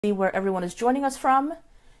See where everyone is joining us from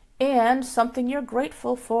and something you're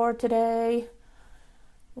grateful for today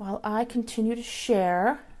while I continue to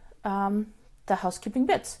share the housekeeping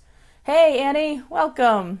bits. Hey Annie,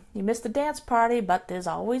 welcome. You missed the dance party, but there's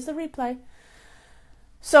always the replay.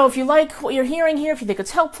 So if you like what you're hearing here, if you think it's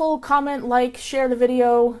helpful, comment, like, share the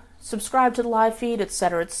video, subscribe to the live feed,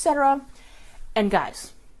 etc., etc. And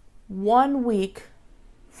guys, 1 week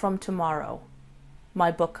from tomorrow, my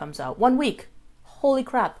book comes out. 1 week. Holy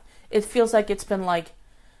crap. It feels like it's been like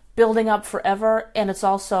building up forever, and it's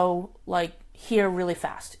also like here really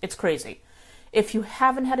fast. It's crazy. If you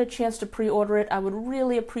haven't had a chance to pre-order it, I would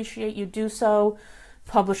really appreciate you do so.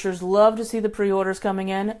 Publishers love to see the pre-orders coming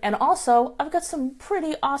in. And also, I've got some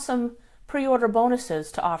pretty awesome pre-order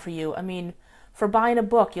bonuses to offer you. I mean, for buying a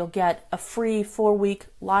book, you'll get a free 4-week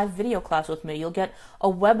live video class with me. You'll get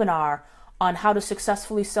a webinar on how to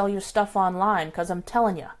successfully sell your stuff online, because I'm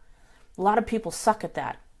telling you, a lot of people suck at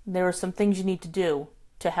that. There are some things you need to do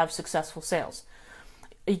to have successful sales.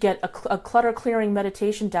 You get a clutter clearing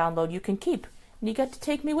meditation download you can keep, and you get to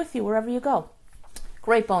take me with you wherever you go.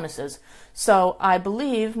 Great bonuses. So I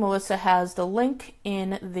believe Melissa has the link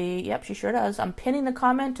in the, yep, she sure does. I'm pinning the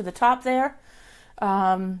comment to the top there.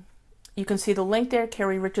 You can see the link there,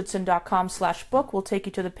 carrierichardson.com/book will take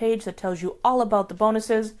you to the page that tells you all about the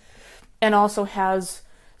bonuses, and also has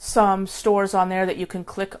some stores on there that you can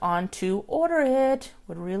click on to order it.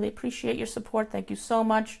 Would really appreciate your support. Thank you so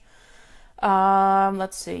much.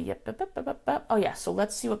 Let's see. Yep. Oh yeah, so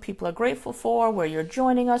let's see what people are grateful for, where you're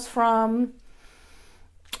joining us from.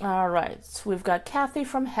 All right, so we've got Kathy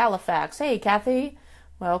from Halifax. Hey Kathy,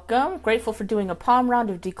 welcome. Grateful for doing a palm round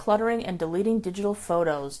of decluttering and deleting digital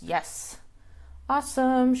photos. Yes.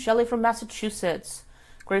 Awesome. Shelley from Massachusetts.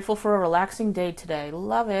 Grateful for a relaxing day today.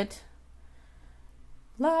 Love it.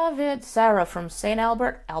 Love it. Sarah from St.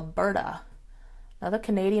 Albert, Alberta. Another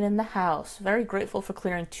Canadian in the house. Very grateful for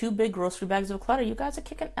clearing 2 big grocery bags of clutter. You guys are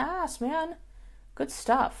kicking ass, man. Good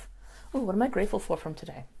stuff. Ooh, what am I grateful for from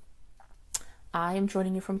today? I am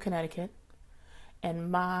joining you from Connecticut,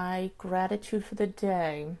 and my gratitude for the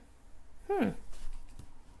day.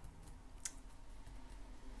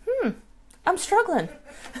 I'm struggling.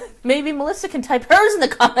 Maybe Melissa can type hers in the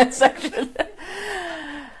comment section.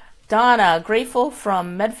 Donna, grateful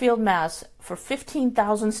from Medfield, Mass. for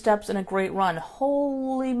 15,000 steps and a great run.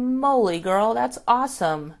 Holy moly, girl, that's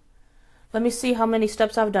awesome. Let me see how many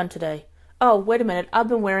steps I've done today. Oh, wait a minute. I've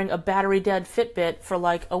been wearing a battery-dead Fitbit for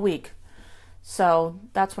like a week. So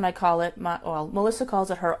that's when I call it Melissa calls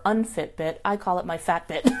it her unfit bit. I call it my fat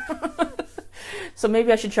bit. So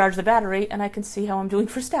maybe I should charge the battery and I can see how I'm doing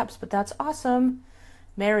for steps. But that's awesome.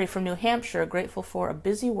 Mary from New Hampshire, grateful for a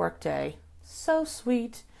busy work day. So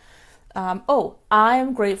sweet. I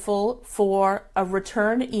am grateful for a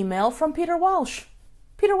return email from Peter Walsh.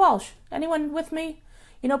 Peter Walsh, anyone with me?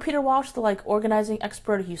 You know Peter Walsh, the organizing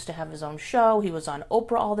expert. He used to have his own show. He was on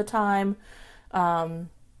Oprah all the time.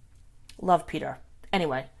 Love Peter.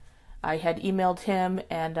 Anyway, I had emailed him,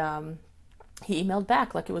 and he emailed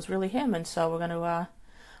back like it was really him, and so we're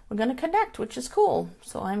gonna connect, which is cool.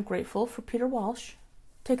 So I'm grateful for Peter Walsh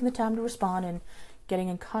taking the time to respond and getting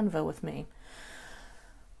in convo with me.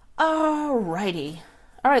 Alrighty.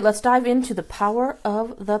 All right, let's dive into the power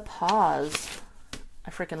of the pause.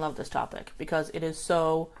 I freaking love this topic because it is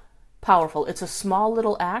so powerful. It's a small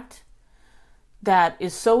little act that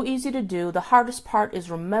is so easy to do. The hardest part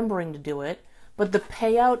is remembering to do it, but the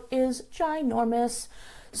payout is ginormous.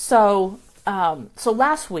 So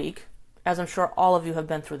last week, as I'm sure all of you have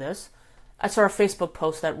been through this, I saw a Facebook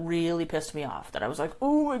post that really pissed me off, that I was like,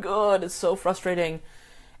 oh my God, it's so frustrating.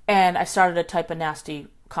 And I started to type a nasty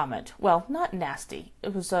comment. Well, not nasty.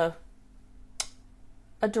 It was a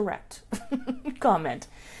direct comment.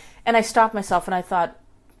 And I stopped myself and I thought,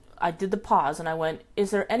 I did the pause and I went,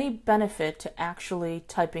 is there any benefit to actually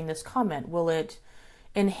typing this comment? Will it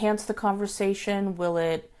enhance the conversation? Will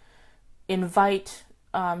it invite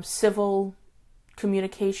civil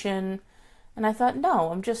communication? And I thought, no,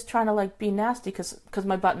 I'm just trying to be nasty because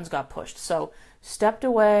my buttons got pushed. So stepped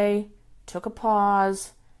away, took a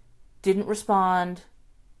pause, didn't respond,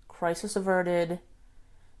 crisis averted,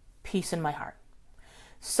 peace in my heart.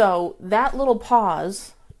 So that little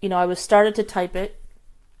pause, I was started to type it,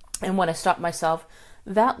 and when I stopped myself,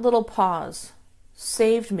 that little pause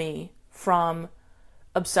saved me from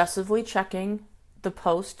obsessively checking the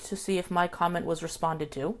post to see if my comment was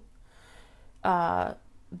responded to,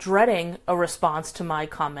 dreading a response to my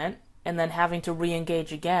comment, and then having to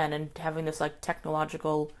re-engage again and having this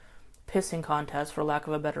technological pissing contest, for lack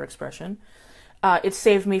of a better expression. It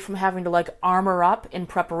saved me from having to armor up in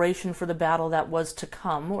preparation for the battle that was to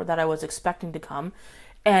come, or that I was expecting to come.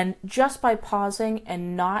 And just by pausing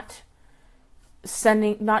and not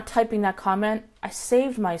typing that comment, I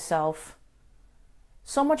saved myself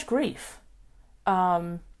so much grief.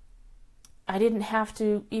 I didn't have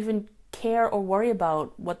to even care or worry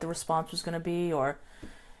about what the response was going to be, or,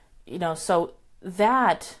 so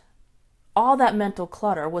that, all that mental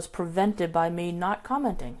clutter was prevented by me not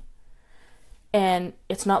commenting. And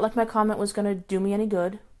it's not like my comment was going to do me any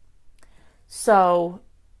good. So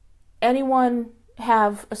anyone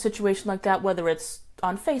have a situation like that, whether it's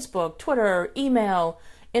on Facebook, Twitter, email,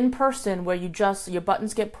 in person, where your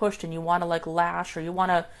buttons get pushed and you want to like lash, or you want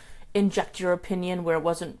to inject your opinion where it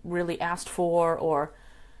wasn't really asked for, or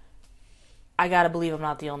I gotta believe I'm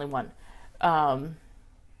not the only one.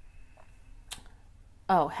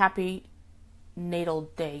 Happy natal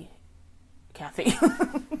day, Kathy.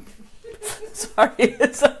 Sorry,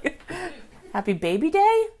 it's like, happy baby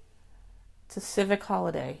day? It's a civic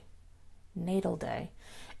holiday. Natal day.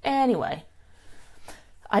 Anyway,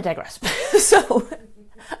 I digress. So,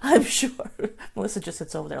 I'm sure Melissa just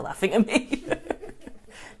sits over there laughing at me.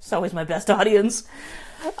 It's always my best audience.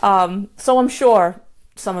 So I'm sure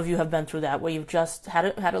some of you have been through that, where you've just had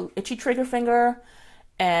a itchy trigger finger,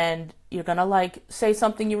 and you're gonna like say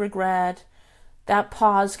something you regret. That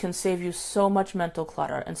pause can save you so much mental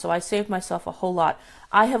clutter, and so I saved myself a whole lot.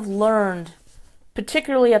 I have learned,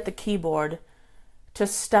 particularly at the keyboard, to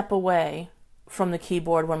step away from the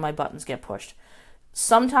keyboard when my buttons get pushed.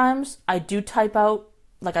 Sometimes I do type out,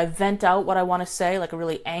 like I vent out what I want to say, like a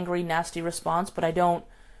really angry, nasty response, but I don't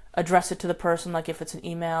address it to the person. Like if it's an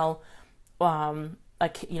email, I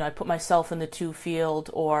put myself in the to field,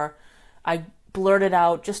 or I blurt it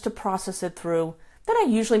out just to process it through. Then I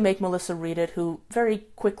usually make Melissa read it, who very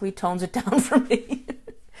quickly tones it down for me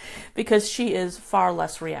because she is far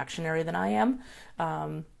less reactionary than I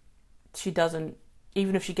am. She doesn't,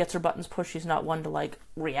 even if she gets her buttons pushed, she's not one to like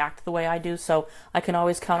react the way I do. So I can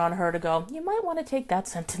always count on her to go, you might want to take that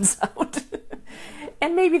sentence out.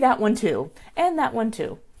 And maybe that one too. And that one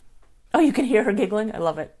too. Oh, you can hear her giggling? I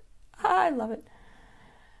love it. I love it.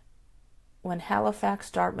 When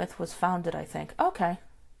Halifax, Dartmouth was founded, I think. Okay.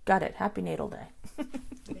 Got it. Happy natal day.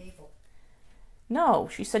 Naval. No,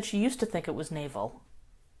 she said she used to think it was naval.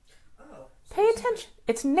 Oh. Pay attention.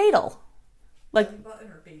 It's natal. Like belly button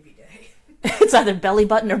or baby day. It's either belly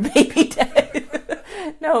button or baby day.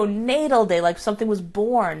 No, natal day, like something was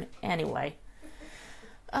born. Anyway.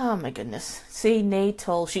 Oh my goodness. See,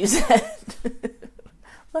 natal, she said.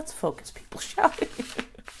 Let's focus, people, shall we?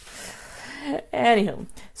 Anywho,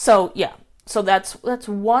 so yeah. So that's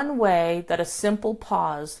one way that a simple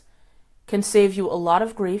pause can save you a lot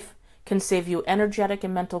of grief, can save you energetic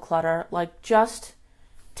and mental clutter. Like, just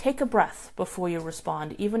take a breath before you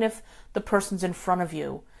respond, even if the person's in front of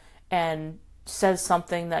you and says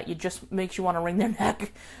something that makes you want to wring their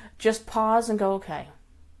neck. Just pause and go, okay,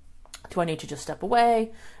 do I need to just step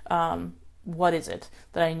away? What is it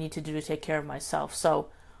that I need to do to take care of myself? So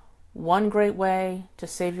one great way to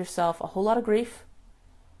save yourself a whole lot of grief,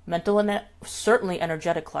 mental and certainly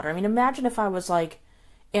energetic clutter. I mean, imagine if I was like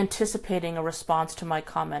anticipating a response to my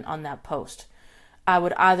comment on that post. I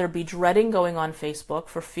would either be dreading going on Facebook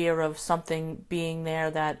for fear of something being there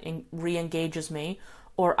that re-engages me,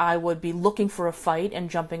 or I would be looking for a fight and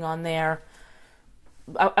jumping on there.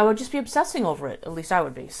 I would just be obsessing over it. At least I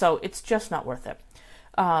would be. So it's just not worth it.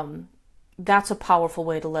 That's a powerful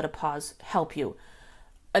way to let a pause help you.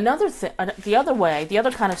 Another thing, the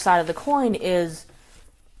other kind of side of the coin is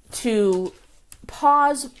to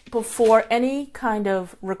pause before any kind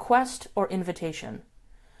of request or invitation.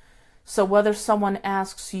 So whether someone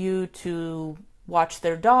asks you to watch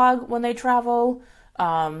their dog when they travel,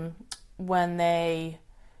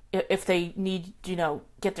 if they need,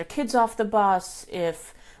 get their kids off the bus,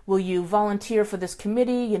 will you volunteer for this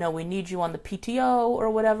committee? We need you on the PTO or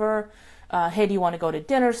whatever. Hey, do you want to go to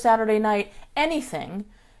dinner Saturday night? Anything.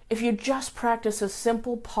 If you just practice a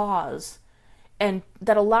simple pause, and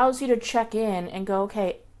that allows you to check in and go,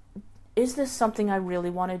 okay, is this something I really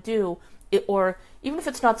want to do? Or even if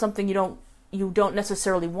it's not something you don't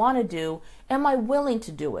necessarily want to do, am I willing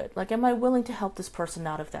to do it? Like, am I willing to help this person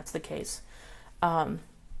out if that's the case? Let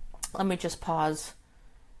me just pause.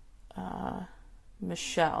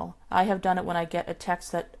 Michelle, I have done it when I get a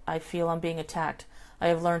text that I feel I'm being attacked. I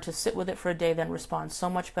have learned to sit with it for a day, then respond. So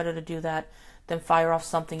much better to do that than fire off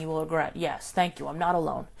something you will regret. Yes, thank you. I'm not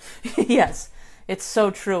alone. Yes, it's so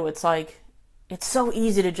true. It's like, it's so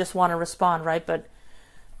easy to just want to respond, right? But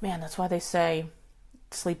man, that's why they say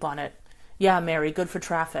sleep on it. Yeah, Mary, good for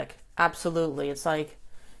traffic. Absolutely. It's like,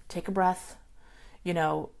 take a breath.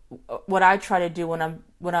 What I try to do when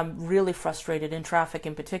I'm really frustrated in traffic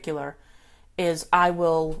in particular is I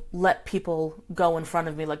will let people go in front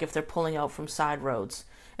of me, like if they're pulling out from side roads.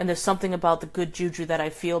 And there's something about the good juju that I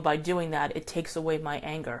feel by doing that. It takes away my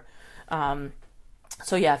anger.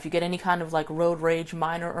 So yeah, if you get any kind of like road rage,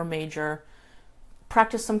 minor or major,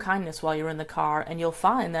 practice some kindness while you're in the car, and you'll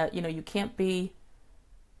find that, you can't be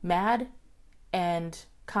mad and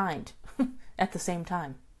kind at the same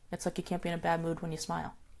time. It's like you can't be in a bad mood when you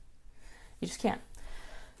smile. You just can't.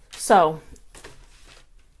 So,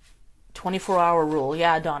 24-hour rule.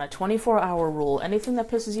 Yeah, Donna, 24-hour rule. Anything that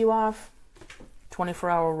pisses you off,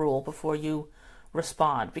 24-hour rule before you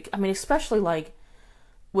respond. I mean, especially like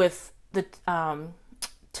with the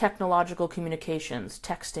technological communications,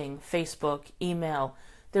 texting, Facebook, email,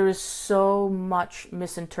 there is so much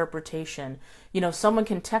misinterpretation. Someone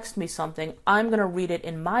can text me something, I'm going to read it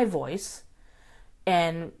in my voice,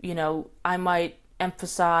 and, I might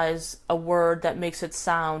emphasize a word that makes it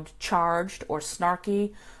sound charged or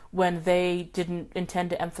snarky when they didn't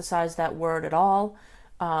intend to emphasize that word at all.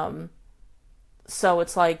 So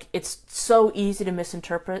it's like, it's so easy to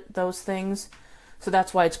misinterpret those things. So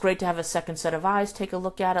that's why it's great to have a second set of eyes take a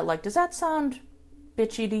look at it. Like, does that sound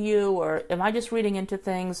bitchy to you, or am I just reading into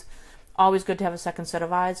things? Always good to have a second set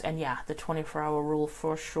of eyes. And yeah, the 24-hour rule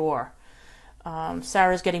for sure.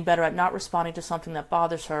 Sarah's getting better at not responding to something that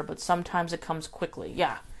bothers her, but sometimes it comes quickly.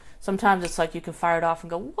 Yeah, sometimes it's like you can fire it off and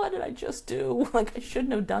go, what did I just do? Like, I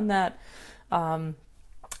shouldn't have done that. But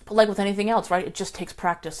like with anything else, right, it just takes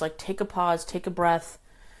practice. Like, take a pause, take a breath,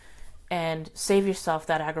 and save yourself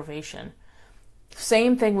that aggravation.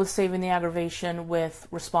 Same thing with saving the aggravation with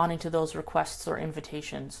responding to those requests or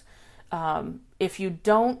invitations. If you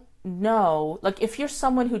don't know, like if you're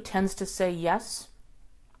someone who tends to say yes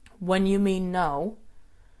when you mean no,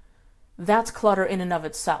 that's clutter in and of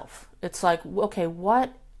itself. It's like, okay,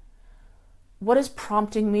 what is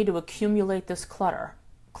prompting me to accumulate this clutter?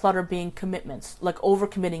 Clutter being commitments, like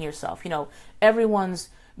overcommitting yourself. Everyone's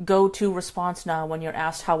go-to response now when you're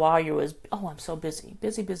asked how are you is, oh, I'm so busy.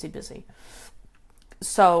 Busy.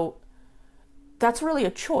 So that's really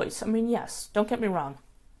a choice. I mean, yes, don't get me wrong.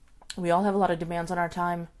 We all have a lot of demands on our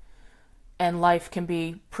time, and life can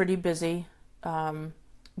be pretty busy.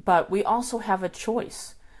 But we also have a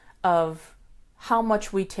choice of how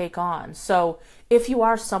much we take on. So if you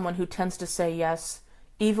are someone who tends to say yes,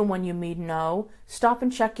 even when you mean no, stop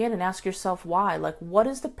and check in and ask yourself why. Like, what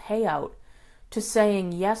is the payout to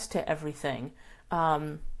saying yes to everything?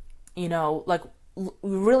 Like, we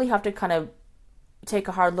really have to kind of take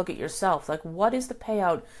a hard look at yourself. Like, what is the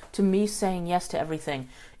payout to me saying yes to everything?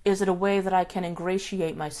 Is it a way that I can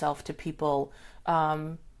ingratiate myself to people?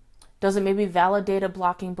 Does it maybe validate a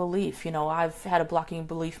blocking belief? I've had a blocking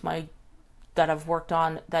belief that I've worked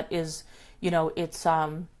on that is, it's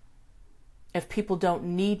if people don't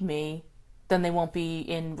need me, then they won't be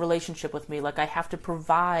in relationship with me. Like, I have to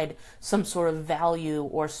provide some sort of value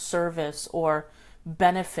or service or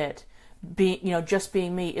benefit. Just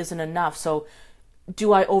being me isn't enough. So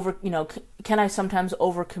can I sometimes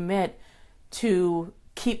overcommit to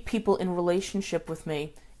keep people in relationship with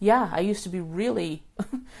me? Yeah, I used to be really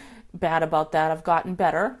bad about that. I've gotten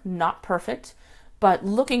better, not perfect, but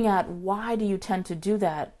looking at why do you tend to do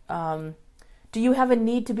that? Do you have a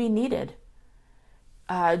need to be needed?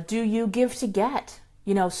 Do you give to get?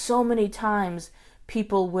 So many times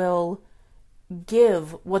people will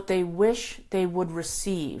give what they wish they would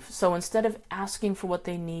receive. So instead of asking for what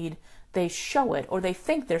they need, they show it, or they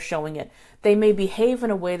think they're showing it. They may behave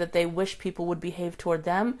in a way that they wish people would behave toward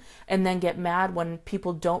them, and then get mad when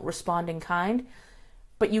people don't respond in kind.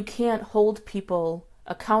 But you can't hold people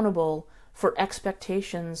accountable for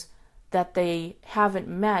expectations that they haven't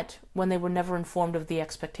met when they were never informed of the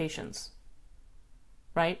expectations.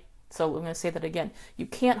 Right? So I'm going to say that again. You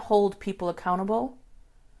can't hold people accountable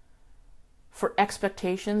for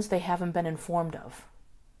expectations they haven't been informed of.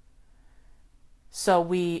 So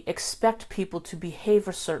we expect people to behave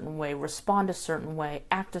a certain way, respond a certain way,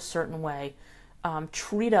 act a certain way,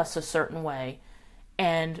 treat us a certain way.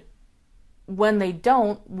 And when they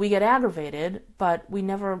don't, we get aggravated, but we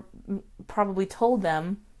never probably told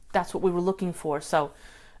them that's what we were looking for. So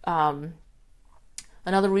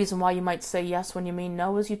another reason why you might say yes when you mean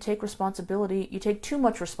no is you take responsibility. You take too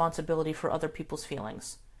much responsibility for other people's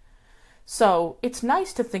feelings. So it's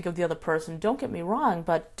nice to think of the other person, don't get me wrong,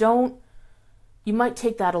 but you might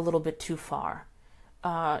take that a little bit too far.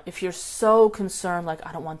 If you're so concerned, like,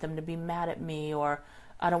 I don't want them to be mad at me, or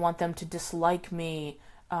I don't want them to dislike me,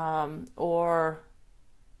 or,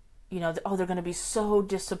 they're going to be so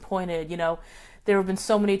disappointed. There have been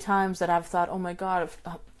so many times that I've thought, oh my God,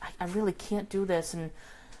 I really can't do this. And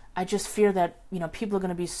I just fear that, people are going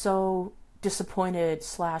to be so disappointed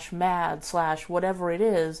slash mad slash whatever it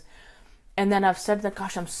is. And then I've said that,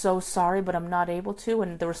 gosh, I'm so sorry, but I'm not able to.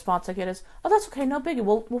 And the response I get is, oh, that's okay, no biggie.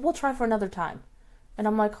 We'll try for another time. And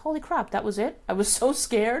I'm like, holy crap, that was it? I was so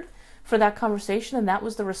scared for that conversation, and that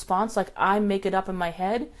was the response. Like, I make it up in my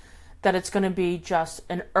head that it's going to be just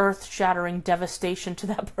an earth-shattering devastation to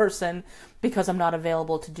that person because I'm not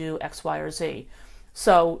available to do X, Y, or Z.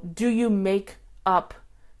 So do you make up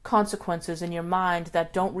consequences in your mind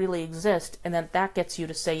that don't really exist, and then that gets you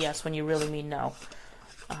to say yes when you really mean no?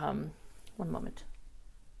 One moment.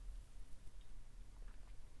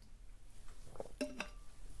 Leave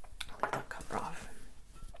that cover off.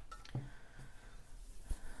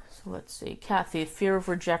 So let's see. Kathy, fear of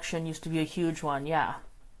rejection used to be a huge one. Yeah.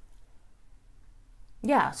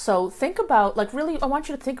 Yeah, so think about, like, really, I want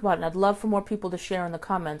you to think about it, and I'd love for more people to share in the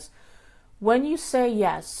comments. When you say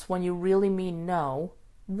yes, when you really mean no,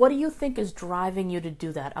 what do you think is driving you to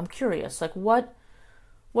do that? I'm curious. Like, what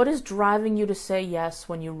is driving you to say yes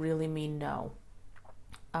when you really mean no?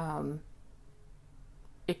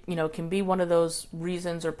 It can be one of those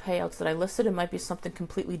reasons or payouts that I listed. It might be something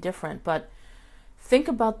completely different, but think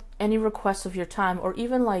about any requests of your time, or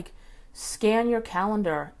even like scan your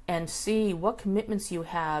calendar and see what commitments you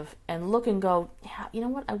have and look and go, yeah, you know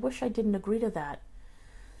what? I wish I didn't agree to that.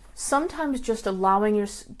 Sometimes just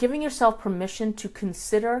giving yourself permission to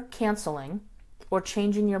consider canceling or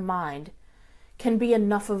changing your mind can be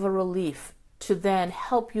enough of a relief to then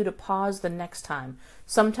help you to pause the next time.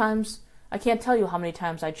 Sometimes, I can't tell you how many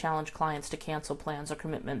times I challenge clients to cancel plans or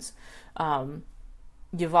commitments.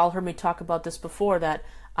 You've all heard me talk about this before, that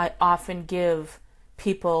I often give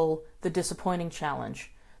people the disappointing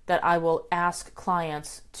challenge, that I will ask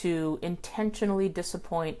clients to intentionally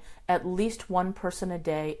disappoint at least one person a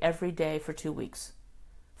day, every day for 2 weeks.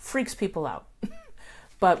 Freaks people out.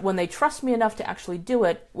 But when they trust me enough to actually do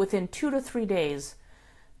it, within 2 to 3 days,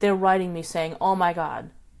 they're writing me saying, oh my God,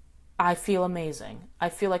 I feel amazing. I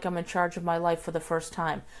feel like I'm in charge of my life for the first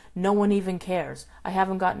time. No one even cares. I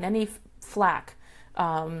haven't gotten any flack.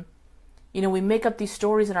 We make up these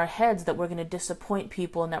stories in our heads that we're going to disappoint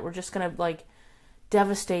people and that we're just going to like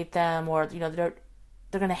devastate them, or they're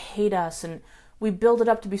going to hate us, and we build it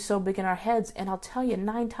up to be so big in our heads. And I'll tell you,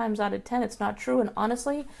 9 times out of 10 it's not true. And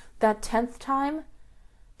honestly, that 10th time,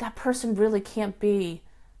 that person really can't be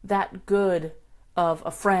that good of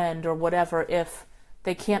a friend or whatever if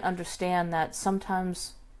they can't understand that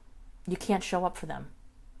sometimes you can't show up for them.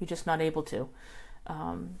 You're just not able to.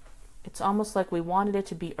 It's almost like we wanted it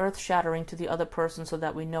to be earth-shattering to the other person so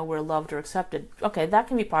that we know we're loved or accepted. Okay, that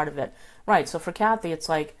can be part of it. Right, so for Kathy, it's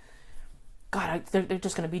like, God, they're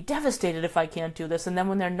just going to be devastated if I can't do this. And then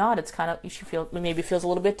when they're not, it's kind of, she maybe feels a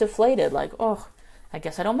little bit deflated, like, oh, I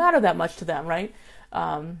guess I don't matter that much to them, right?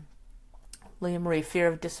 Leah Marie, fear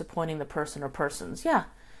of disappointing the person or persons. Yeah,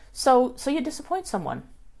 so you disappoint someone.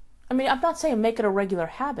 I mean, I'm not saying make it a regular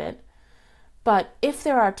habit, but if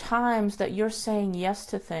there are times that you're saying yes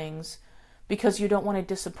to things because you don't want to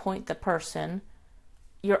disappoint the person,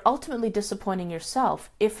 you're ultimately disappointing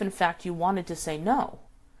yourself if, in fact, you wanted to say no.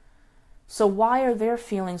 So why are their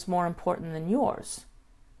feelings more important than yours?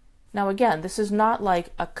 Now, again, this is not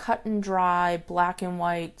like a cut and dry, black and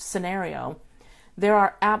white scenario. There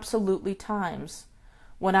are absolutely times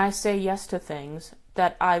when I say yes to things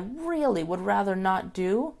that I really would rather not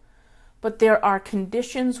do, but there are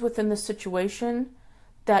conditions within the situation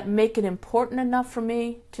that make it important enough for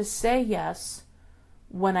me to say yes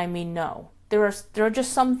when I mean no. There are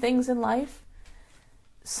just some things in life,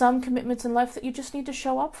 some commitments in life that you just need to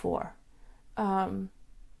show up for. And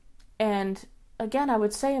again, I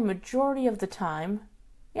would say a majority of the time,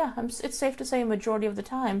 it's safe to say a majority of the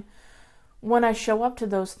time, when I show up to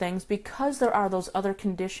those things, because there are those other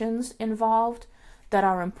conditions involved that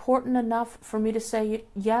are important enough for me to say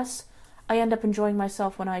yes, I end up enjoying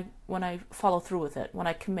myself when I follow through with it, when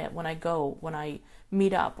I commit, when I go, when I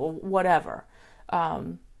meet up, or whatever.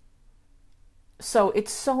 So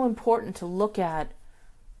it's so important to look at,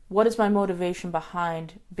 what is my motivation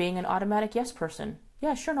behind being an automatic yes person?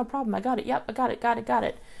 Yeah, sure, no problem. I got it. Yep, I got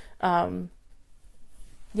it. You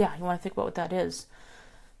want to think about what that is.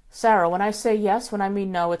 Sarah, when I say yes, when I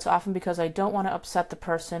mean no, it's often because I don't want to upset the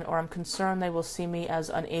person, or I'm concerned they will see me as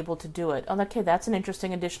unable to do it. Oh, okay, that's an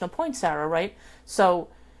interesting additional point, Sarah, right? So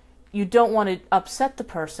you don't want to upset the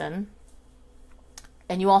person,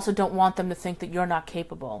 and you also don't want them to think that you're not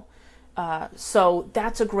capable. So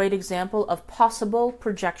that's a great example of possible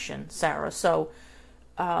projection, Sarah. So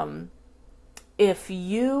if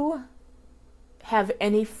you have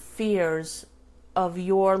any fears of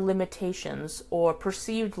your limitations or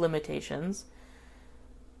perceived limitations,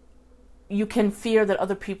 you can fear that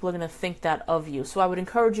other people are going to think that of you. So I would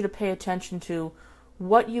encourage you to pay attention to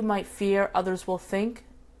what you might fear others will think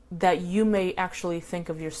that you may actually think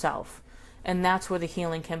of yourself. And that's where the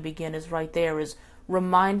healing can begin, is right there, is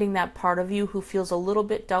reminding that part of you who feels a little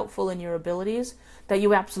bit doubtful in your abilities that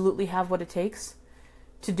you absolutely have what it takes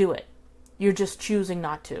to do it. You're just choosing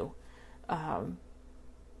not to.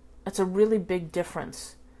 That's a really big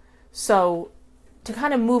difference. So to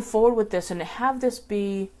kind of move forward with this and have this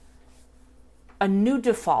be a new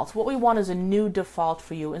default, what we want is a new default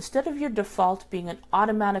for you. Instead of your default being an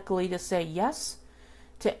automatically to say yes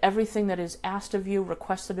to everything that is asked of you,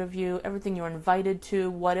 requested of you, everything you're invited to,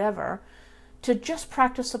 whatever, to just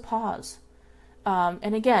practice a pause.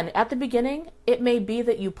 And again, at the beginning, it may be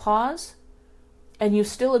that you pause and you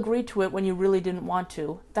still agree to it when you really didn't want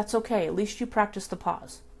to. That's okay. At least you practice the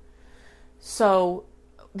pause. So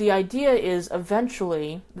the idea is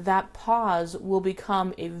eventually that pause will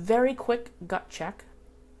become a very quick gut check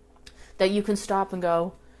that you can stop and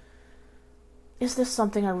go, is this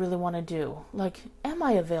something I really want to do? Like, am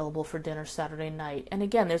I available for dinner Saturday night? And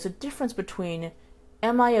again, there's a difference between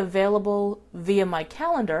am I available via my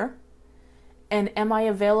calendar and am I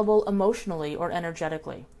available emotionally or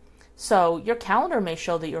energetically? So your calendar may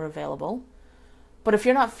show that you're available, but if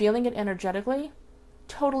you're not feeling it energetically,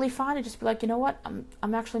 totally fine to just be like, you know what,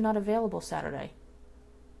 I'm actually not available Saturday.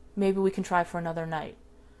 Maybe we can try for another night.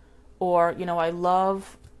 Or, you know, I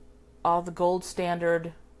love all the gold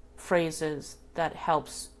standard phrases that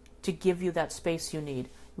helps to give you that space you need.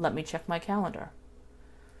 Let me check my calendar.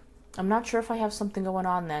 I'm not sure if I have something going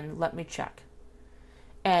on then. Let me check.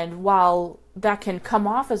 And while that can come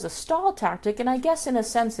off as a stall tactic, and I guess in a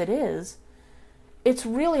sense it is, it's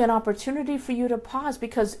really an opportunity for you to pause,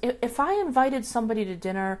 because if I invited somebody to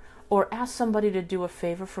dinner or asked somebody to do a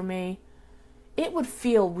favor for me, it would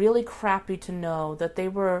feel really crappy to know that they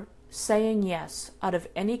were saying yes out of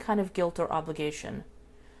any kind of guilt or obligation.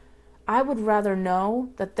 I would rather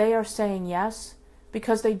know that they are saying yes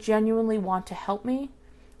because they genuinely want to help me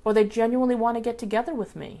or they genuinely want to get together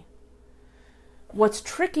with me. What's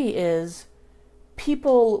tricky is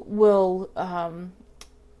people will,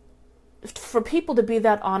 for people to be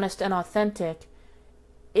that honest and authentic,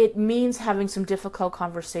 it means having some difficult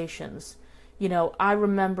conversations. You know, I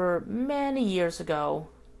remember many years ago,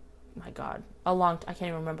 my God, I can't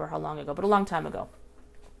even remember how long ago, but a long time ago,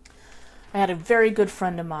 I had a very good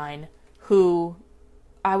friend of mine who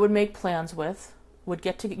I would make plans with, would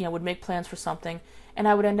make plans for something, and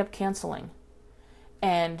I would end up canceling.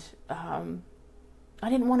 And I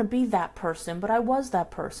didn't want to be that person, but I was that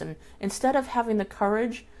person. Instead of having the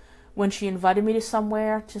courage when she invited me to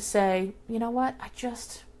somewhere to say, you know what,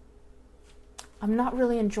 I'm not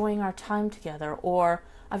really enjoying our time together, or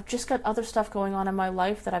I've just got other stuff going on in my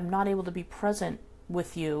life that I'm not able to be present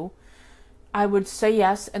with you, I would say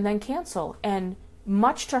yes and then cancel. And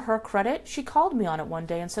much to her credit, she called me on it one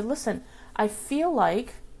day and said, listen, I feel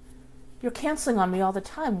like you're canceling on me all the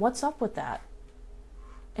time. What's up with that?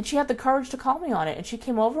 And she had the courage to call me on it. And she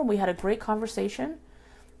came over and we had a great conversation.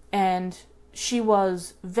 And she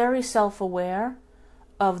was very self-aware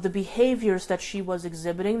of the behaviors that she was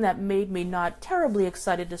exhibiting that made me not terribly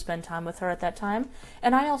excited to spend time with her at that time.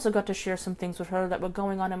 And I also got to share some things with her that were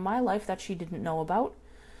going on in my life that she didn't know about.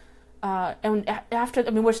 And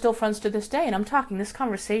we're still friends to this day. And I'm talking this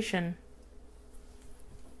conversation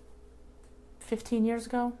 15 years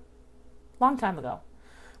ago, long time ago.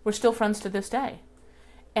 We're still friends to this day.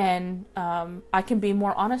 And I can be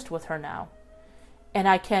more honest with her now. And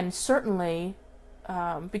I can certainly,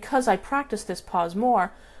 because I practice this pause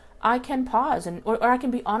more, I can pause or I can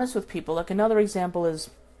be honest with people. Like another example is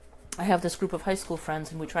I have this group of high school friends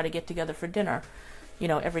and we try to get together for dinner,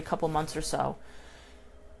 every couple months or so.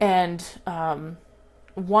 And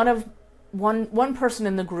one person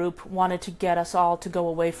in the group wanted to get us all to go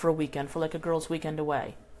away for a weekend, for like a girls' weekend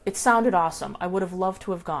away. It sounded awesome. I would have loved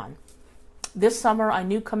to have gone. This summer, I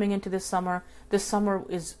knew coming into this summer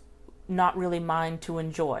is not really mine to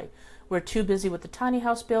enjoy. We're too busy with the tiny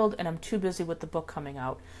house build, and I'm too busy with the book coming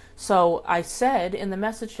out. So I said in the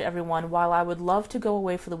message to everyone, while I would love to go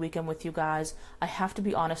away for the weekend with you guys, I have to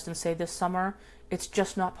be honest and say this summer, it's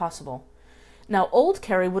just not possible. Now, old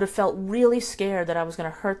Carrie would have felt really scared that I was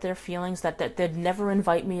going to hurt their feelings, that they'd never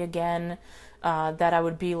invite me again, that I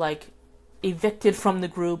would be like evicted from the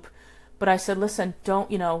group. But I said, listen,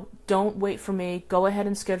 don't wait for me. Go ahead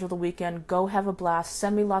and schedule the weekend. Go have a blast.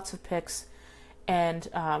 Send me lots of pics. And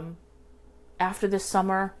after this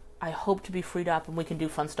summer, I hope to be freed up and we can do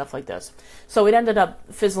fun stuff like this. So it ended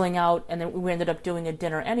up fizzling out, and then we ended up doing a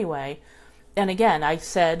dinner anyway. And again, I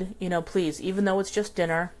said, please, even though it's just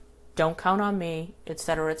dinner, don't count on me,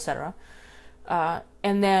 etc., etc.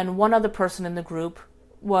 And then one other person in the group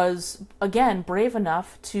was, again, brave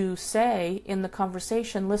enough to say in the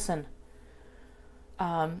conversation, listen,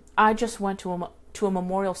 I just went to a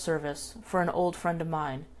memorial service for an old friend of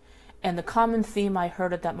mine. And the common theme I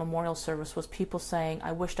heard at that memorial service was people saying,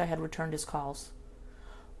 I wished I had returned his calls.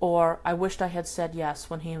 Or, I wished I had said yes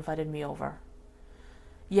when he invited me over.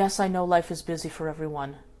 Yes, I know life is busy for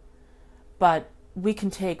everyone, but we can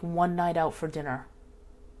take one night out for dinner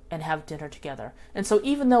and have dinner together. And so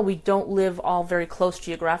even though we don't live all very close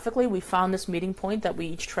geographically, we found this meeting point that we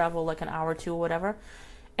each travel like an hour or two or whatever.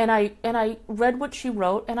 And I read what she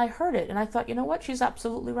wrote and I heard it and I thought, you know what, she's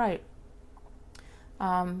absolutely right.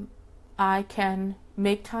 I can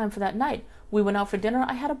make time for that night. We went out for dinner,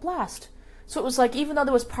 I had a blast. So it was like, even though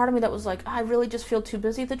there was part of me that was like, I really just feel too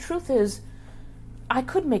busy, the truth is, I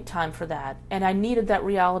could make time for that, and I needed that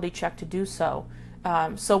reality check to do so.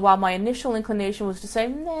 So while my initial inclination was to say,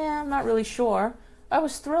 nah, I'm not really sure, I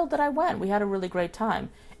was thrilled that I went. We had a really great time.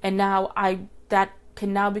 And now that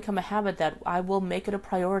can now become a habit that I will make it a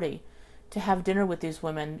priority to have dinner with these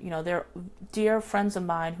women. You know, they're dear friends of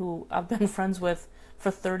mine who I've been friends with for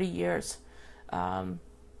 30 years.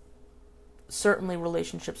 Certainly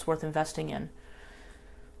relationships worth investing in.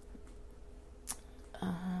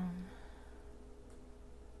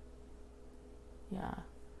 Yeah.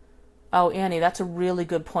 Oh, Annie, that's a really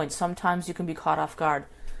good point. Sometimes you can be caught off guard.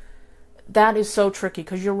 That is so tricky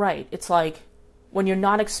because you're right. It's like when you're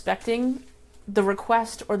not expecting the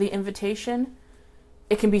request or the invitation,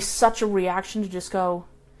 it can be such a reaction to just go,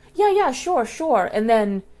 yeah, sure. And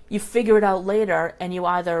then you figure it out later and you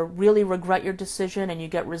either really regret your decision and you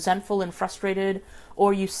get resentful and frustrated,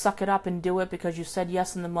 or you suck it up and do it because you said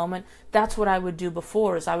yes in the moment. That's what I would do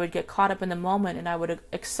before, is I would get caught up in the moment and I would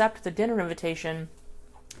accept the dinner invitation,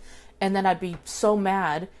 and then I'd be so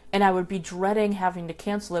mad and I would be dreading having to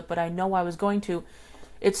cancel it, but I know I was going to.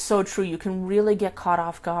 It's so true. You can really get caught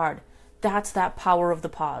off guard. That's that power of the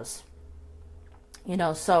pause. You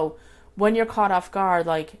know, so when you're caught off guard,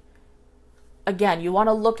 like, again, you want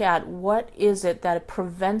to look at what is it that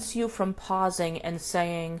prevents you from pausing and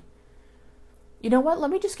saying, you know what, let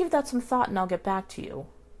me just give that some thought and I'll get back to you.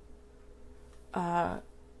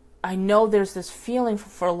 I know there's this feeling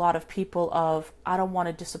for a lot of people of, I don't want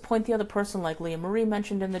to disappoint the other person, like Leah Marie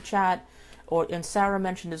mentioned in the chat, and Sarah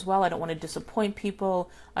mentioned as well, I don't want to disappoint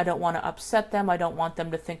people, I don't want to upset them, I don't want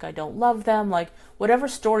them to think I don't love them, like whatever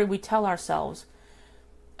story we tell ourselves.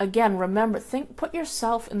 Again, remember, put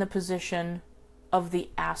yourself in the position of the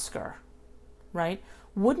asker, right?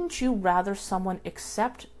 Wouldn't you rather someone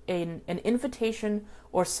accept an invitation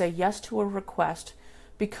or say yes to a request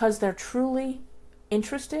because they're truly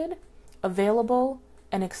interested, available,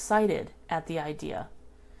 and excited at the idea?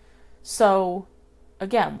 So,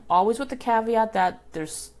 again, always with the caveat that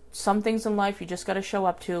there's some things in life you just got to show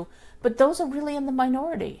up to, but those are really in the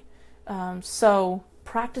minority. So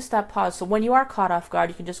practice that pause. So when you are caught off guard,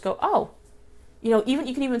 you can just go, oh, you know,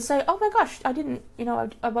 you can even say, oh my gosh, I didn't, you know,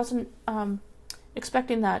 I wasn't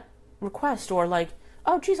expecting that request, or like,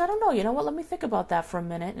 oh geez, I don't know, you know what, let me think about that for a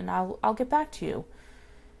minute and I'll get back to you.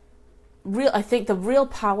 I think the real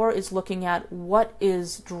power is looking at what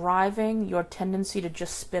is driving your tendency to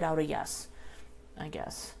just spit out a yes, I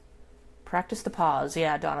guess. Practice the pause.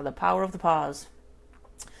 Yeah, Donna, the power of the pause.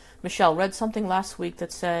 Michelle, read something last week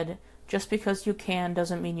that said, just because you can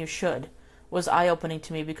doesn't mean you should. Was eye-opening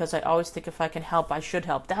to me because I always think if I can help, I should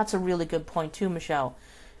help. That's a really good point too, Michelle.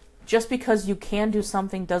 Just because you can do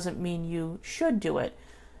something doesn't mean you should do it.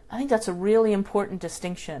 I think that's a really important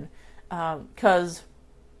distinction, because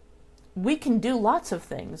we can do lots of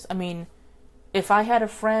things. I mean, if I had a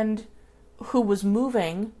friend who was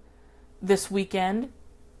moving this weekend,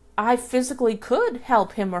 I physically could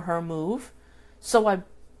help him or her move, so I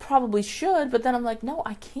probably should, but then I'm like, no,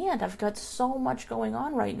 I can't. I've got so much going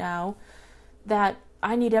on right now that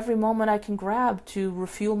I need every moment I can grab to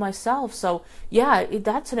refuel myself. So yeah,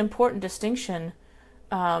 that's an important distinction,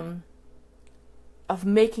 of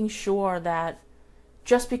making sure that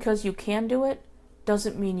just because you can do it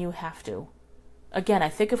doesn't mean you have to. Again, I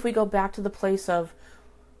think if we go back to the place of,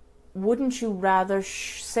 wouldn't you rather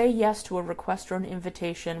say yes to a request or an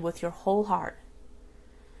invitation with your whole heart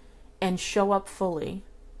and show up fully,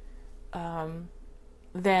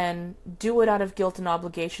 then do it out of guilt and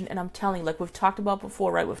obligation. And I'm telling you, like we've talked about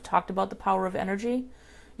before, right? We've talked about the power of energy.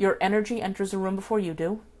 Your energy enters the room before you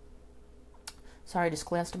do. Sorry, I just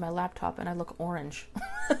glanced at my laptop and I look orange.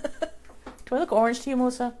 Do I look orange to you,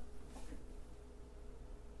 Melissa?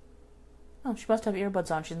 Oh, she must have earbuds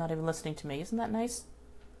on. She's not even listening to me. Isn't that nice?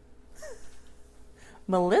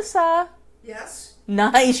 Melissa! Yes?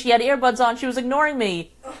 Nice. She had earbuds on. She was ignoring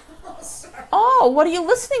me. Oh, sorry. Oh Oh, what are you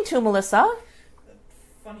listening to, Melissa?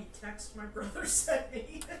 Funny text my brother sent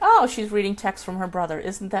me. Oh, she's reading text from her brother.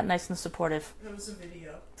 Isn't that nice and supportive? It was a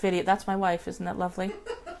video. Video. That's my wife. Isn't that lovely?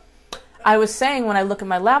 I was saying when I look at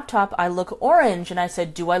my laptop, I look orange, and I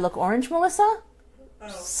said, "Do I look orange, Melissa?" Oh.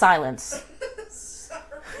 Silence. Sorry.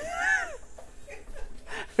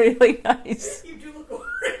 Really nice. You do look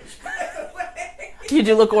orange, by the way. You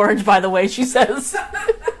do look orange, by the way, she says.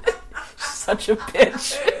 She's such a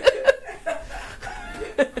bitch.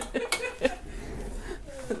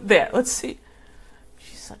 There, let's see.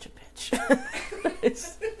 She's such a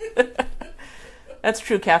bitch. That's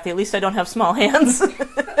true, Kathy. At least I don't have small hands.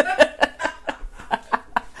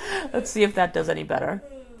 Let's see if that does any better.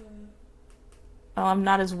 Oh, I'm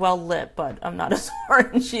not as well lit, but I'm not as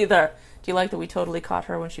orange either. Do you like that we totally caught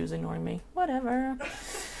her when she was ignoring me? Whatever.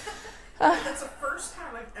 That's the first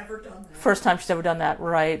time I've ever done that. First time she's ever done that,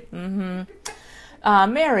 right? Mm-hmm.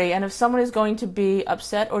 Mary, and if someone is going to be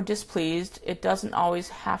upset or displeased, it doesn't always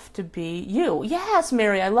have to be you. Yes,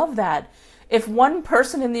 Mary, I love that. If one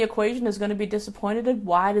person in the equation is going to be disappointed,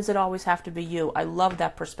 why does it always have to be you? I love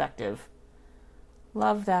that perspective.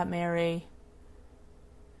 Love that, Mary.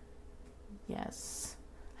 Yes.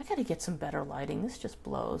 I gotta get some better lighting. This just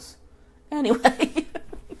blows. Anyway,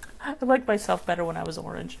 I liked myself better when I was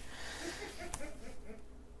orange.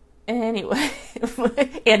 Anyway,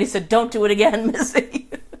 Annie said, "Don't do it again, Missy."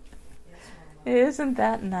 Isn't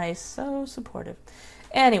that nice? So supportive.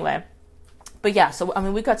 Anyway, but yeah, so I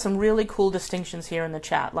mean, we've got some really cool distinctions here in the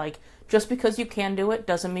chat. Like, just because you can do it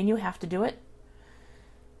doesn't mean you have to do it.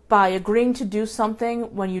 By agreeing to do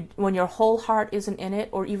something when your whole heart isn't in it,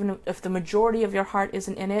 or even if the majority of your heart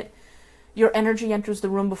isn't in it, your energy enters the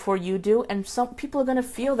room before you do, and some people are going to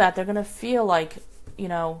feel that. They're going to feel like,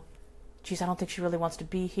 geez, I don't think she really wants to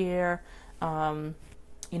be here.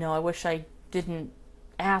 I wish I didn't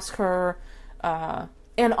ask her.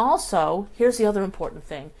 And also, here's the other important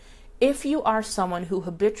thing. If you are someone who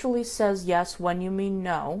habitually says yes when you mean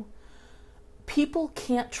no, people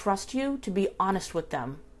can't trust you to be honest with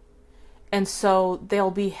them. And so they'll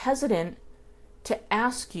be hesitant to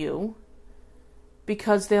ask you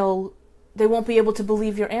because they won't be able to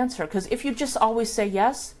believe your answer. Because if you just always say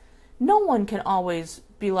yes, no one can always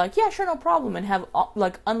be like, yeah, sure, no problem, and have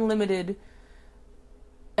like unlimited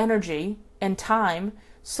energy and time.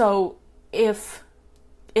 So if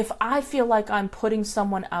I feel like I'm putting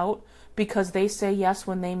someone out because they say yes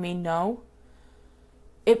when they mean no,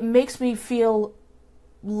 it makes me feel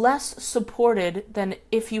less supported than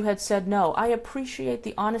if you had said no. I appreciate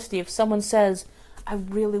the honesty. If someone says, I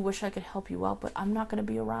really wish I could help you out, but I'm not going to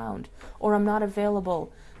be around, or I'm not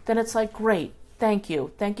available, then it's like, great, thank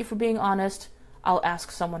you. Thank you for being honest. I'll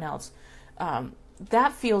ask someone else.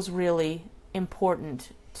 That feels really important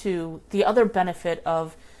to the other benefit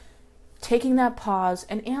of taking that pause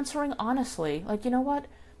and answering honestly. Like, you know what?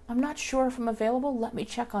 I'm not sure if I'm available. Let me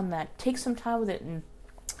check on that. Take some time with it, and,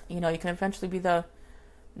 you can eventually be the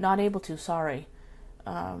not able to, sorry.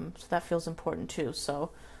 So that feels important too.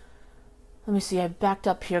 So let me see, I backed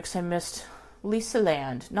up here because I missed Lisa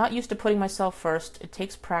Land. Not used to putting myself first. It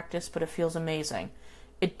takes practice, but it feels amazing.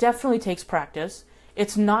 It definitely takes practice.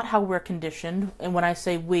 It's not how we're conditioned. And when I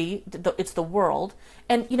say we, it's the world.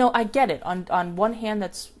 And, I get it. On one hand,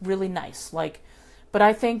 that's really nice. But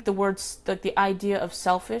I think the words, the idea of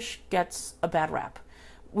selfish gets a bad rap.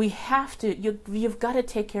 We have to, you've got to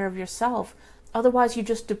take care of yourself. Otherwise, you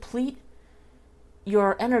just deplete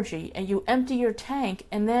your energy and you empty your tank,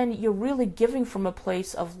 and then you're really giving from a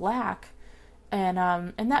place of lack, and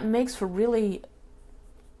that makes for really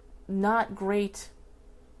not great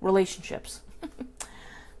relationships.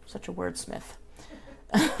 Such a wordsmith.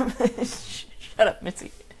 Shut up,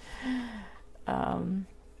 Mitzi.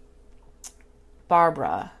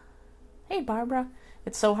 Barbara. Hey, Barbara.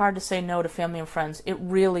 It's so hard to say no to family and friends. It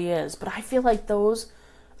really is. But I feel like those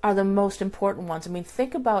are the most important ones. I mean,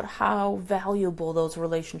 think about how valuable those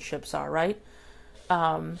relationships are, right?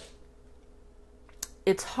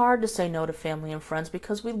 It's hard to say no to family and friends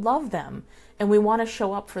because we love them and we want to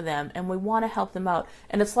show up for them and we want to help them out.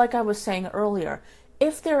 And it's like I was saying earlier,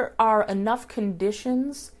 if there are enough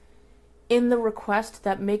conditions in the request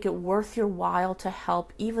that make it worth your while to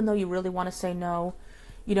help, even though you really want to say no,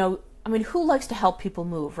 who likes to help people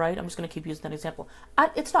move, right? I'm just going to keep using that example.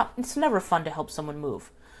 It's never fun to help someone move.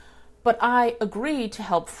 But I agree to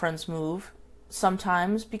help friends move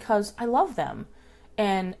sometimes because I love them.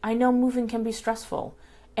 And I know moving can be stressful.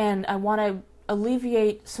 And I want to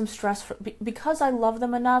alleviate some stress. Because I love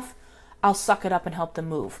them enough, I'll suck it up and help them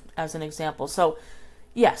move, as an example. So,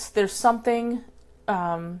 yes, there's something,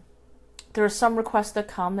 there are some requests that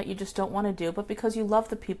come that you just don't want to do. But because you love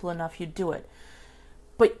the people enough, you do it.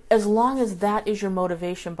 But as long as that is your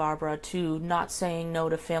motivation, Barbara, to not saying no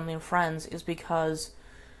to family and friends, is because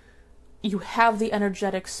you have the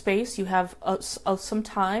energetic space, you have some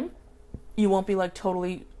time, you won't be like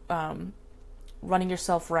totally running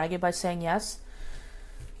yourself ragged by saying yes.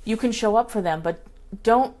 You can show up for them, but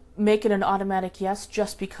don't make it an automatic yes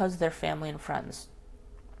just because they're family and friends.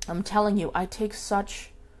 I'm telling you, I take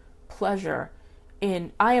such pleasure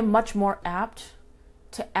in, I am much more apt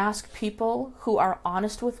to ask people who are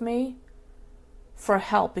honest with me for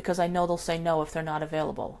help because I know they'll say no if they're not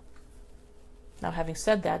available. Now, having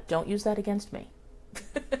said that, don't use that against me.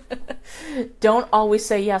 Don't always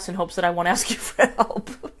say yes in hopes that I won't ask you for help.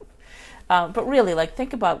 But really, like,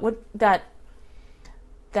 think about what that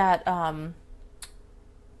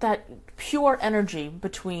pure energy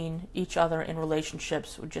between each other in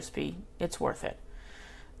relationships would just be, it's worth it.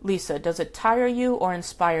 Lisa, does it tire you or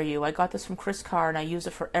inspire you? I got this from Chris Carr and I use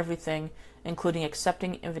it for everything, including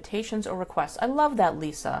accepting invitations or requests. I love that,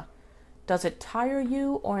 Lisa. Does it tire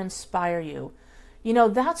you or inspire you? You know,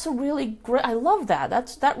 that's a really great, I love that.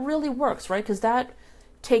 That really works, right? Because that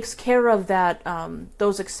takes care of that,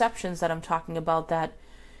 those exceptions that I'm talking about, that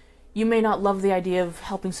you may not love the idea of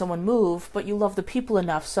helping someone move, but you love the people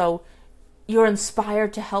enough, so you're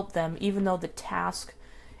inspired to help them, even though the task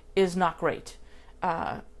is not great.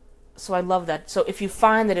 So I love that. So if you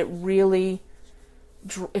find that it really,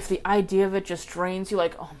 if the idea of it just drains you,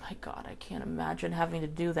 like, oh my God, I can't imagine having to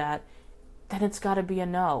do that, then it's got to be a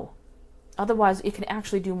no. Otherwise, it can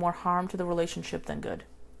actually do more harm to the relationship than good.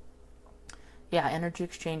 Yeah, energy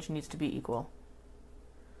exchange needs to be equal.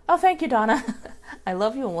 Oh, thank you, Donna. I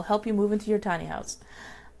love you and will help you move into your tiny house.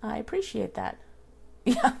 I appreciate that.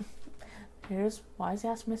 Yeah. Here's wise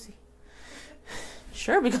ass Missy.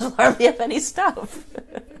 Sure, because I hardly have any stuff.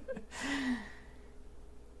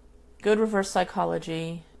 Good reverse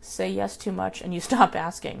psychology. Say yes too much and you stop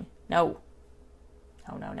asking. No.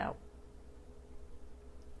 No.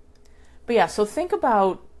 But yeah, so think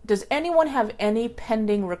about, does anyone have any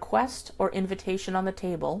pending request or invitation on the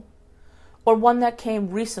table? Or one that came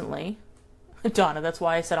recently? Donna, that's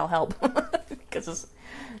why I said I'll help. Because,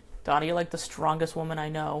 Donna, you're like the strongest woman I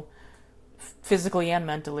know. Physically and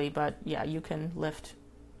mentally, but yeah, you can lift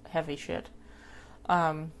heavy shit.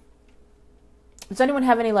 Does anyone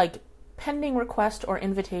have any like pending request or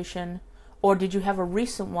invitation? Or did you have a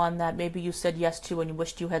recent one that maybe you said yes to and you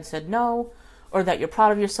wished you had said no? Or that you're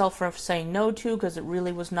proud of yourself for saying no to because it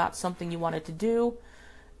really was not something you wanted to do?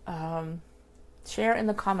 Share in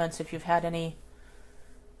the comments if you've had any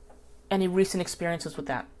recent experiences with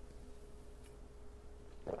that.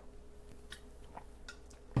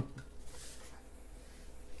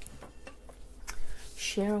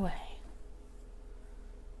 Share away.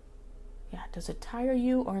 Yeah, does it tire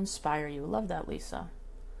you or inspire you? Love that, Lisa.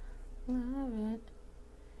 Love it.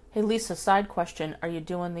 Hey, Lisa, side question. Are you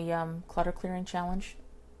doing the clutter clearing challenge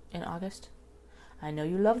in August? I know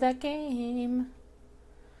you love that game.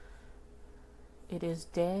 It is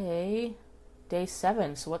day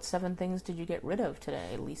 7. So what 7 things did you get rid of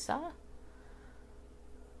today, Lisa?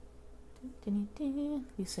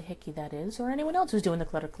 Lisa Hickey, that is, or anyone else who's doing the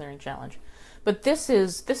clutter clearing challenge. But this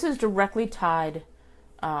is directly tied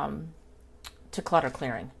to clutter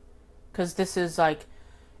clearing, because this is like,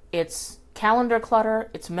 it's calendar clutter,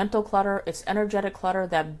 it's mental clutter, it's energetic clutter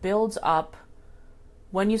that builds up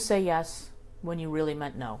when you say yes, when you really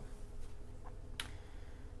meant no.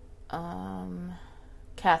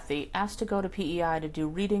 Kathy, asked to go to PEI to do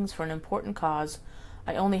readings for an important cause.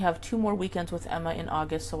 I only have 2 more weekends with Emma in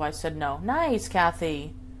August, so I said no. Nice,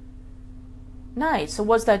 Kathy. Nice. So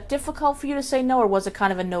was that difficult for you to say no, or was it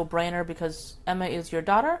kind of a no-brainer because Emma is your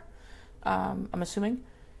daughter? I'm assuming.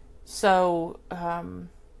 So,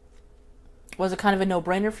 was it kind of a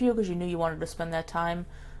no-brainer for you because you knew you wanted to spend that time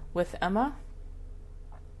with Emma?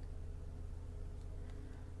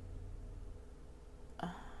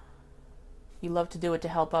 You love to do it to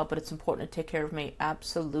help out, but it's important to take care of me.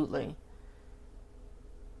 Absolutely.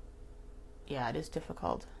 Yeah, it is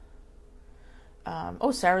difficult.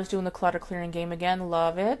 Oh, Sarah's doing the clutter clearing game again.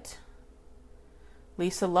 Love it.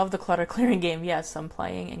 Lisa, love the clutter clearing game. Yes, I'm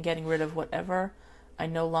playing and getting rid of whatever I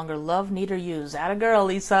no longer love, need, or use. Atta girl,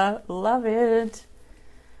 Lisa. Love it.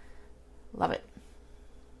 Love it.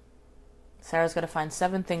 Sarah's got to find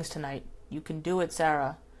 7 things tonight. You can do it,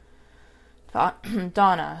 Sarah.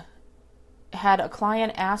 Donna, had a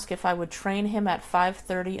client ask if I would train him at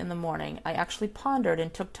 5:30 in the morning. I actually pondered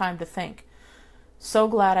and took time to think. So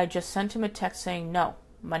glad I just sent him a text saying, no,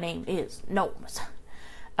 my name is no.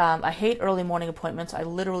 I hate early morning appointments. I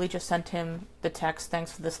literally just sent him the text,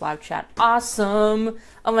 thanks for this live chat. Awesome.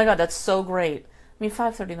 Oh my God, that's so great. I mean,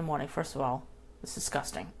 5:30 in the morning, first of all. It's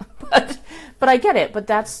disgusting. but I get it. But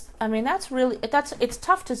it's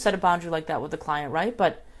tough to set a boundary like that with a client, right?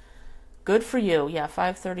 But good for you. Yeah,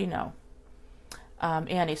 5:30, no.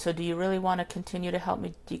 Annie, so do you really want to continue to help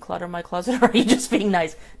me declutter my closet, or are you just being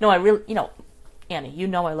nice? No, I really, Annie, you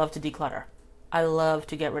know I love to declutter. I love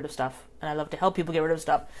to get rid of stuff, and I love to help people get rid of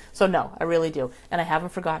stuff. So no, I really do. And I haven't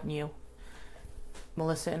forgotten you.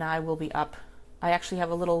 Melissa and I will be up. I actually have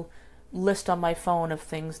a little list on my phone of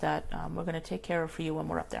things that we're going to take care of for you when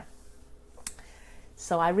we're up there.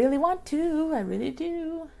 So I really want to. I really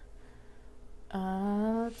do.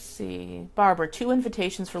 Let's see. Barbara, 2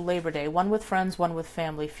 invitations for Labor Day. 1 with friends, 1 with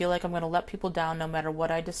family. Feel like I'm going to let people down no matter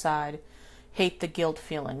what I decide. Hate the guilt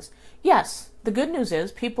feelings. Yes, the good news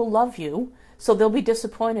is people love you, so they'll be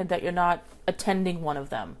disappointed that you're not attending one of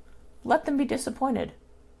them. Let them be disappointed.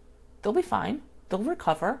 They'll be fine. They'll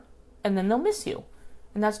recover, and then they'll miss you.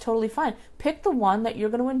 And that's totally fine. Pick the one that you're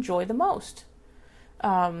going to enjoy the most.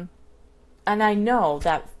 And I know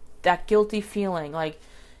that guilty feeling, like,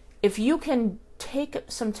 if you can take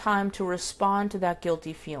some time to respond to that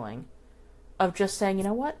guilty feeling of just saying, you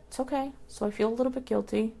know what, it's okay. So I feel a little bit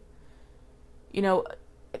guilty.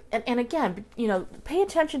 And again, pay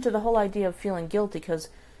attention to the whole idea of feeling guilty, because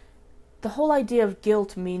the whole idea of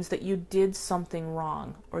guilt means that you did something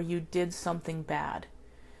wrong or you did something bad.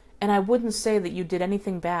 And I wouldn't say that you did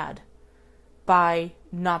anything bad by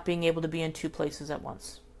not being able to be in 2 places at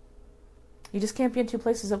once. You just can't be in 2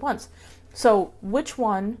 places at once. So which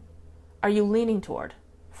one are you leaning toward?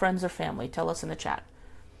 Friends or family? Tell us in the chat.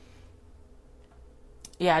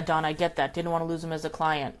 Yeah, Dawn, I get that. Didn't want to lose him as a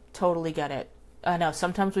client. Totally get it. I know,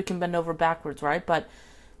 sometimes we can bend over backwards, right? But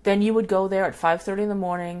then you would go there at 5:30 in the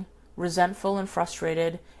morning, resentful and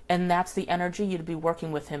frustrated, and that's the energy you'd be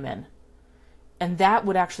working with him in. And that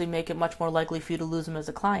would actually make it much more likely for you to lose him as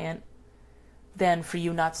a client than for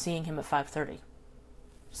you not seeing him at 5:30.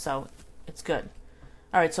 So it's good.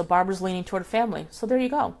 All right, so Barbara's leaning toward family. So there you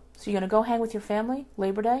go. So you're going to go hang with your family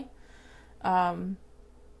Labor Day, and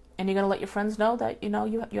you're going to let your friends know that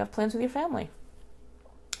you have plans with your family.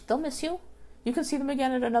 They'll miss you. You can see them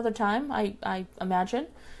again at another time, I imagine.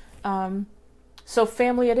 So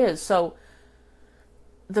family it is. So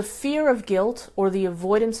the fear of guilt or the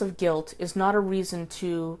avoidance of guilt is not a reason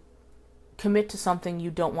to commit to something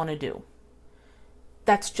you don't want to do.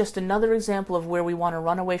 That's just another example of where we want to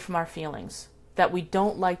run away from our feelings, that we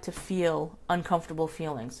don't like to feel uncomfortable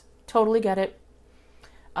feelings. Totally get it.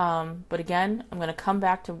 But again, I'm going to come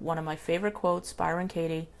back to one of my favorite quotes, Byron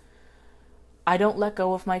Katie. I don't let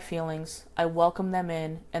go of my feelings. I welcome them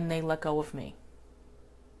in, and they let go of me.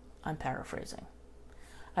 I'm paraphrasing.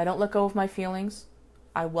 I don't let go of my feelings.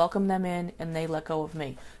 I welcome them in, and they let go of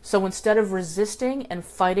me. So instead of resisting and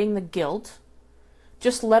fighting the guilt,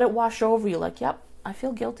 just let it wash over you. Like, yep, I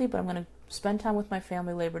feel guilty, but I'm going to spend time with my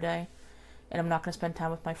family Labor Day, and I'm not going to spend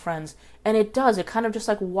time with my friends. And it does. It kind of just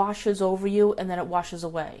like washes over you, and then it washes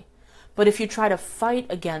away. But if you try to fight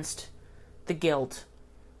against the guilt,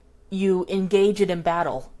 you engage it in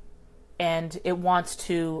battle, and it wants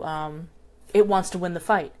to win the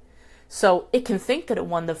fight. So it can think that it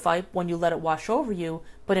won the fight when you let it wash over you,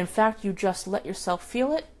 but in fact you just let yourself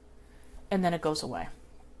feel it, and then it goes away.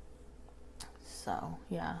 So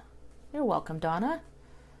yeah, you're welcome, Donna.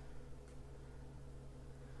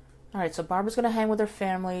 All right, so Barbara's going to hang with her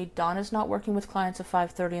family. Donna's not working with clients at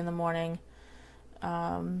 5:30 in the morning.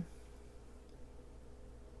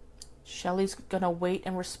 Shelly's going to wait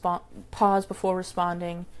and pause before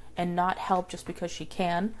responding and not help just because she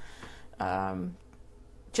can.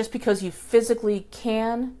 Just because you physically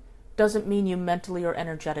can doesn't mean you mentally or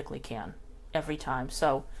energetically can every time.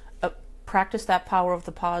 So practice that power of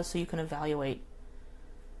the pause so you can evaluate.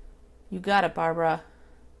 You got it, Barbara.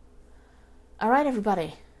 All right,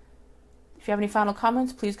 everybody. If you have any final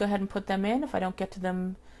comments, please go ahead and put them in. If I don't get to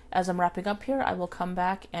them as I'm wrapping up here, I will come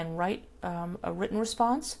back and write a written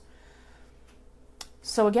response.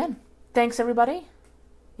 So again, thanks everybody.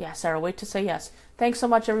 Yeah, Sarah, wait to say yes. Thanks so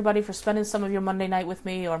much everybody for spending some of your Monday night with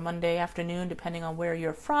me, or Monday afternoon, depending on where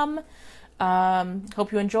you're from.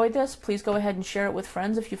 Hope you enjoyed this. Please go ahead and share it with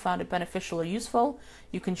friends if you found it beneficial or useful.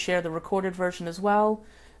 You can share the recorded version as well.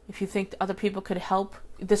 If you think other people could help,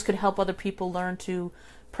 this could help other people learn to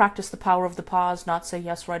practice the power of the pause, not say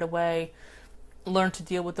yes right away, learn to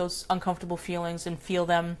deal with those uncomfortable feelings and feel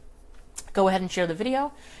them, go ahead and share the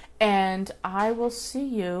video. And I will see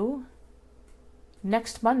you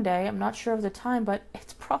next Monday. I'm not sure of the time, but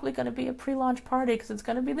it's probably going to be a pre-launch party because it's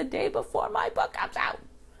going to be the day before my book comes out.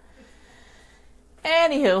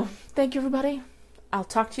 Anywho, thank you everybody. I'll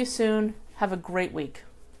talk to you soon. Have a great week.